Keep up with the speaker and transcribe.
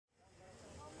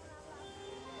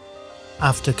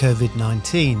After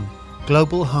COVID-19,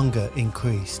 global hunger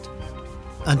increased.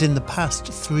 And in the past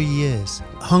 3 years,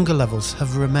 hunger levels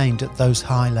have remained at those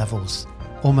high levels,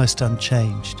 almost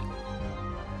unchanged.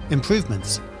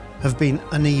 Improvements have been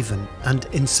uneven and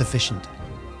insufficient,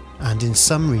 and in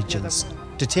some regions,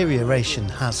 deterioration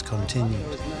has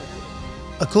continued.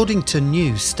 According to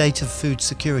new State of Food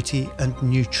Security and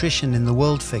Nutrition in the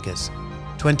World figures,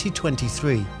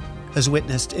 2023 has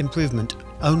witnessed improvement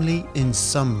only in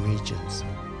some regions.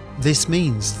 This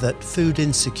means that food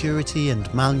insecurity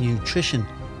and malnutrition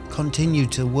continue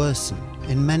to worsen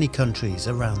in many countries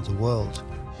around the world.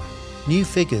 New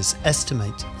figures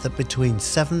estimate that between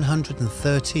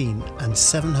 713 and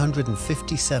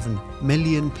 757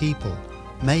 million people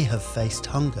may have faced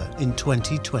hunger in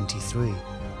 2023.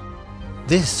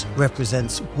 This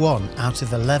represents 1 out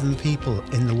of 11 people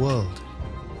in the world,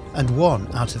 and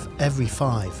 1 out of every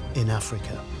 5 in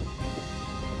Africa.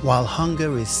 While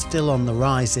hunger is still on the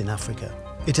rise in Africa,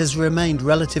 it has remained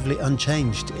relatively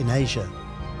unchanged in Asia,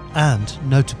 and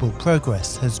notable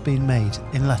progress has been made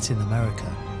in Latin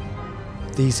America.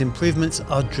 These improvements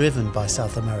are driven by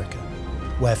South America,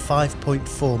 where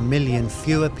 5.4 million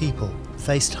fewer people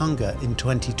faced hunger in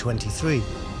 2023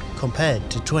 compared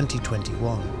to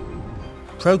 2021.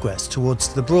 Progress towards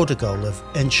the broader goal of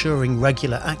ensuring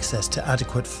regular access to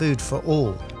adequate food for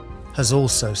all has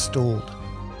also stalled.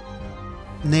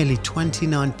 Nearly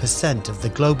 29% of the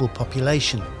global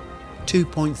population,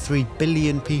 2.3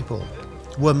 billion people,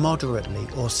 were moderately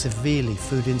or severely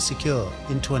food insecure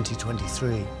in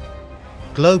 2023.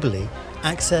 Globally,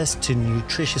 access to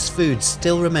nutritious food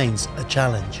still remains a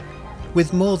challenge,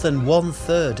 with more than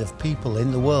 1/3 of people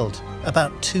in the world,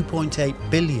 about 2.8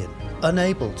 billion,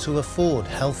 unable to afford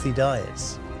healthy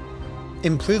diets.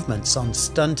 Improvements on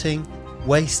stunting,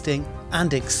 wasting,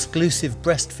 and exclusive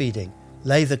breastfeeding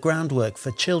lay the groundwork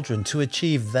for children to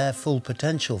achieve their full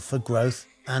potential for growth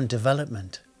and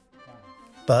development.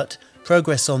 But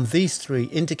progress on these 3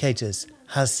 indicators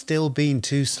has still been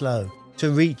too slow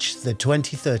to reach the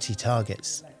 2030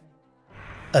 targets.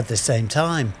 At the same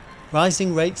time,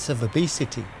 rising rates of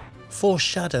obesity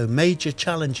foreshadow major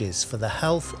challenges for the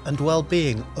health and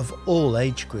well-being of all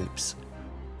age groups.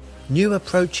 New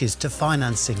approaches to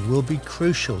financing will be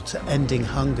crucial to ending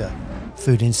hunger,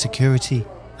 food insecurity,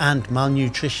 and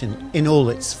malnutrition in all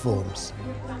its forms.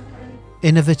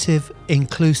 Innovative,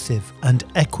 inclusive, and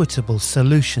equitable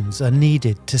solutions are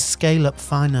needed to scale up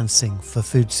financing for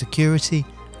food security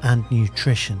and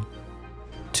nutrition.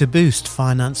 To boost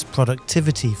finance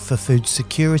productivity for food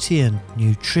security and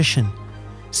nutrition,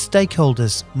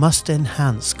 stakeholders must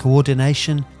enhance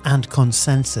coordination and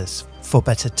consensus for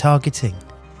better targeting,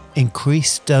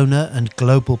 increase donor and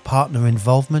global partner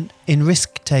involvement in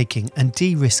risk-taking and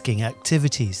de-risking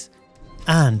activities,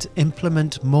 and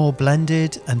implement more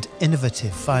blended and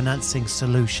innovative financing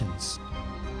solutions.